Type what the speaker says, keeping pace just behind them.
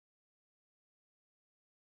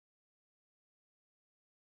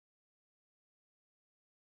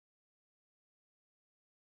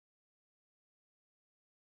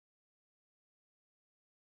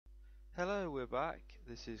Hello, we're back.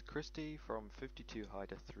 This is Christy from 52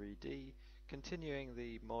 Hider 3D, continuing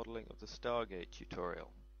the modeling of the Stargate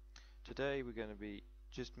tutorial. Today we're going to be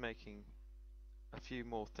just making a few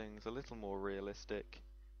more things a little more realistic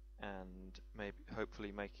and maybe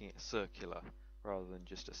hopefully making it circular rather than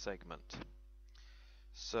just a segment.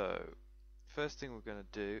 So, first thing we're going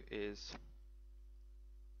to do is,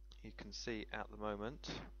 you can see at the moment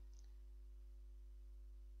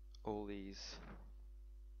all these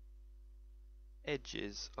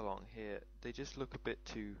edges along here, they just look a bit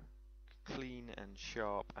too clean and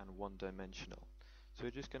sharp and one-dimensional. So we're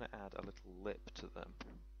just going to add a little lip to them.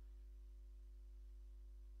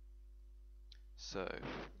 So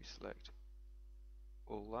we select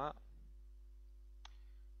all that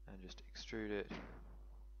and just extrude it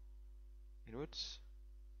inwards.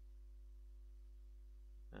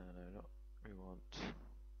 No, we want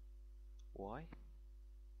Y.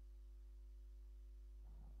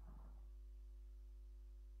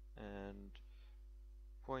 And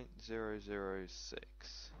 0.006 I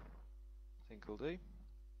think will do.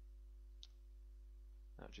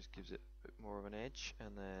 That just gives it a bit more of an edge,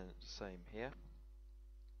 and then same here.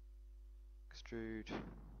 Extrude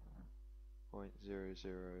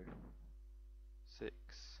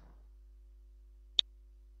 0.006.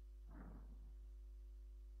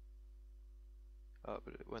 Oh,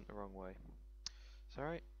 but it went the wrong way.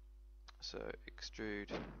 Sorry. So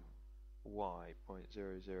extrude Y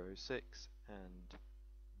 0.006 and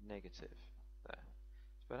negative. There.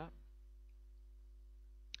 It's better.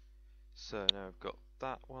 So now I've got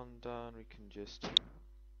that one done, we can just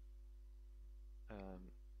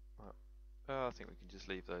I think we can just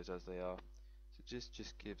leave those as they are. So it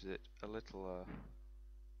just gives it a little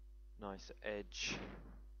nicer edge.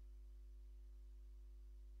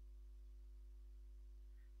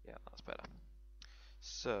 Yeah, that's better.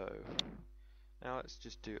 So now let's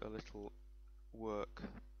just do a little work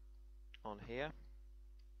on here.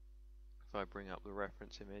 If I bring up the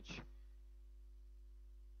reference image,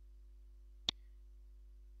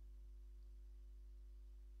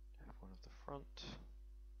 have one of the front.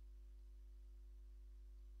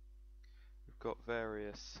 We've got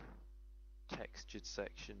various textured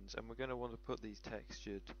sections, and we're going to want to put these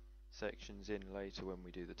textured sections in later when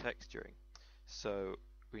we do the texturing. So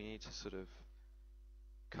we need to sort of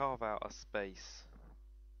carve out a space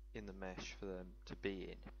in the mesh for them to be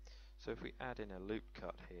in. So if we add in a loop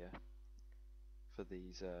cut here for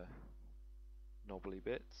these knobbly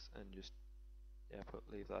bits, and just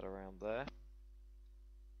leave that around there,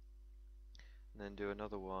 and then do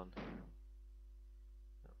another one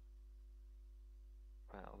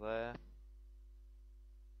out there,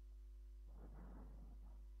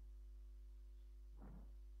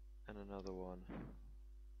 and another one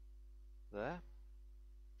there.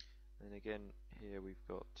 And again here we've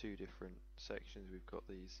got two different sections. We've got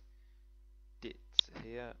these dits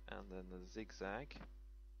here and then the zigzag.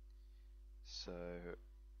 So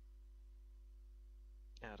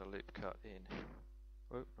add a loop cut in.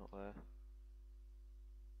 Oh, not there.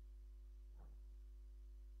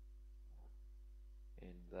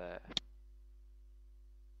 In there.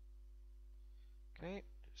 Okay,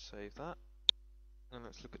 just save that. And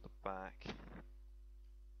let's look at the back.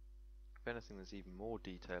 If anything, there's even more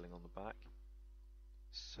detailing on the back.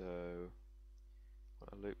 So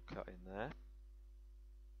put a loop cut in there.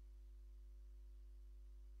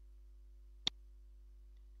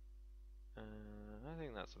 I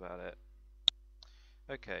think that's about it.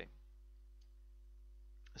 Okay.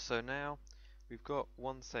 So now we've got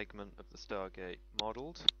one segment of the Stargate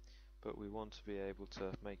modelled, but we want to be able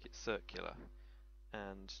to make it circular.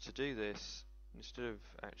 And to do this, instead of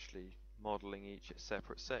actually modelling each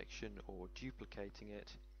separate section or duplicating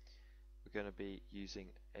it, we're going to be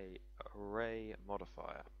using an array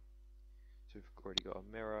modifier. So we've already got a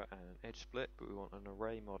mirror and an edge split, but we want an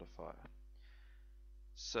array modifier.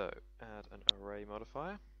 So add an array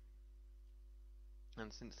modifier,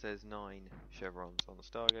 and since there's 9 chevrons on the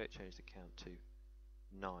Stargate, change the count to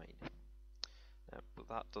 9. Now, but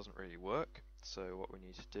that doesn't really work, so what we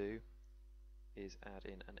need to do is add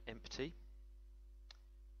in an empty,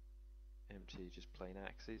 just plain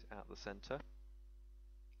axes at the center,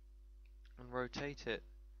 and rotate it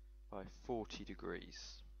by 40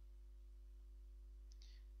 degrees.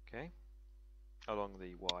 Okay, along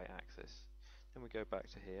the y-axis. Then we go back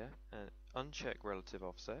to here and uncheck relative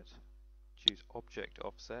offset, choose object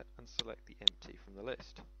offset, and select the empty from the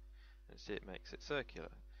list. And see, it makes it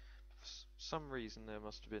circular. For some reason there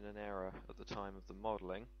must have been an error at the time of the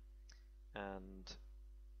modelling, and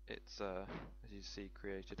it's as you see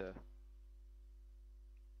created a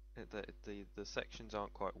the sections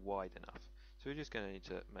aren't quite wide enough. So we're just going to need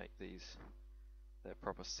to make these their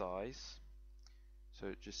proper size.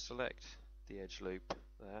 So just select the edge loop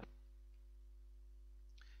there,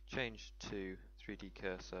 change to 3D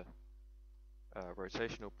cursor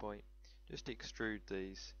rotational point, just extrude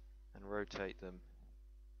these and rotate them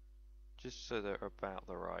just so they're about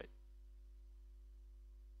the right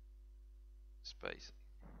space.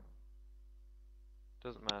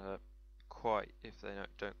 Doesn't matter quite if they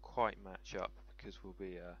don't quite match up, because we'll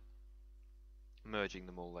be merging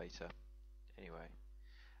them all later anyway.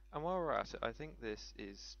 And while we're at it, I think this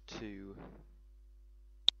is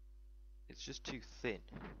it's just too thin.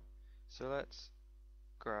 So let's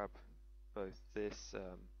grab both this,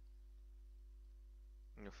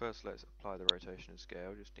 first let's apply the rotation and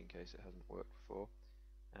scale just in case it hasn't worked before,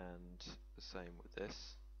 and the same with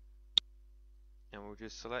this. And we'll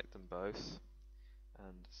just select them both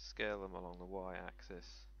and scale them along the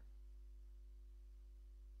y-axis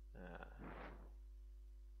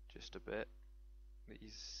just a bit. But you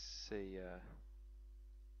see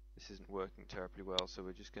this isn't working terribly well, so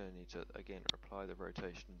we're just going to need to again apply the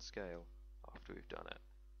rotation and scale after we've done it.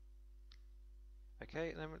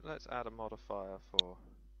 Okay, then let's add a modifier for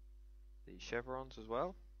the chevrons as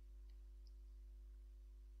well.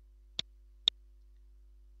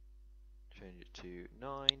 Change it to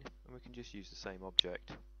 9, and we can just use the same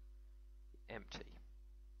object, empty.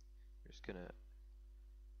 We're just going to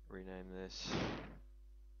rename this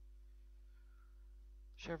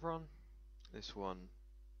chevron, this one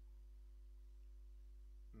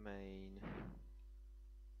main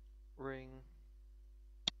ring,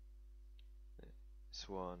 this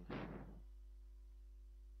one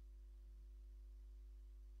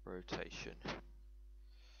rotation.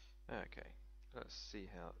 Okay, let's see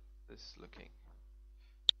how this is looking.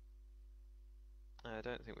 I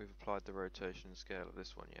don't think we've applied the rotation scale of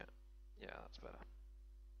this one yet. Yeah, that's better.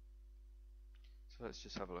 So let's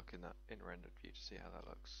just have a look in that in rendered view to see how that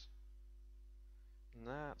looks. And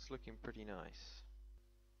that's looking pretty nice.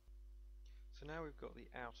 So now we've got the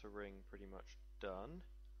outer ring pretty much done.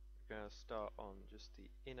 We're going to start on just the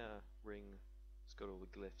inner ring that's got all the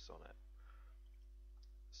glyphs on it.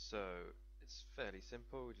 So it's fairly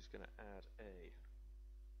simple. We're just going to add a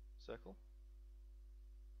circle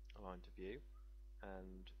aligned to view,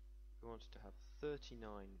 and we want it to have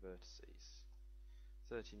 39 vertices.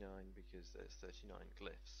 39 because there's 39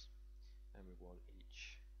 glyphs, and we want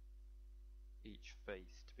each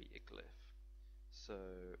face to be a glyph. So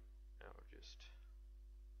now we'll just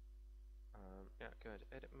go into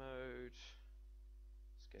edit mode,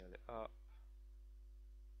 scale it up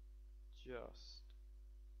just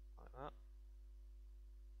like that,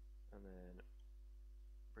 and then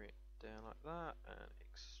bring it down like that and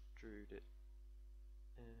extrude it.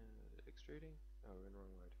 Extruding? Oh, we're in the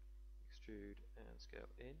wrong mode. Extrude and scale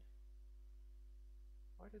in.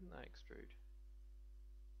 Why didn't that extrude?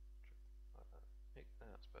 Like that.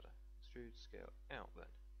 That's better. Extrude, scale out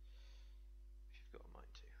then, if you've got a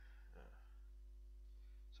mind to.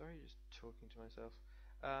 Sorry, just talking to myself.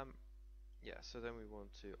 Yeah, so then we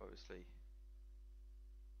want to obviously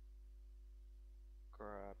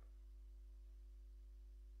grab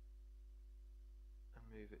and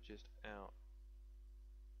move it just out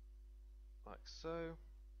like so.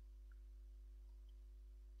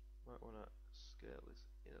 Might want to scale this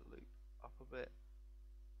inner loop up a bit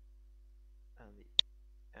and the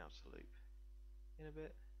outer loop in a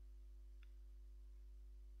bit.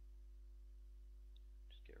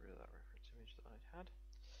 Just get rid of that reference image that I'd had.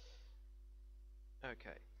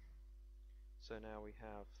 Okay, so now we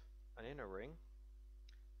have an inner ring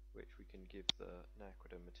which we can give the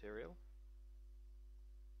Naquita material,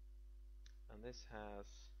 and this has,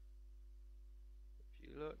 if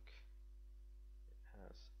you look, it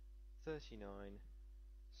has 39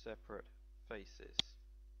 separate faces.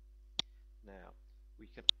 Now we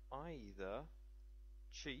can either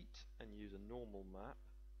cheat and use a normal map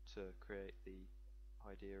to create the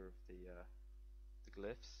idea of the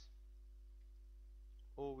glyphs,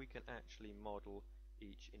 or we can actually model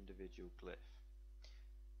each individual glyph.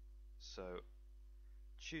 So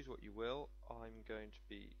choose what you will. I'm going to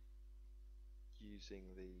be using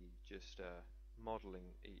the just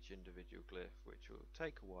modeling each individual glyph, which will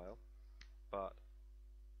take a while, but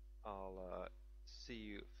I'll see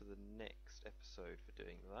you for the next episode for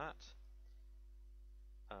doing that.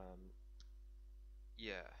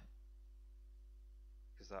 Yeah,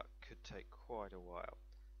 because that could take quite a while.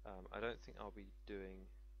 I don't think I'll be doing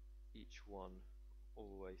each one all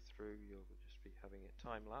the way through. You'll just be having it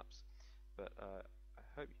time lapse, but I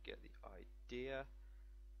hope you get the idea.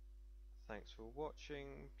 Thanks for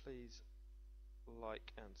watching. Please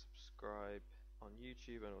like and subscribe, on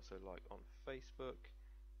YouTube and also like on Facebook.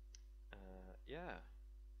 Yeah,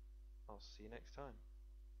 I'll see you next time.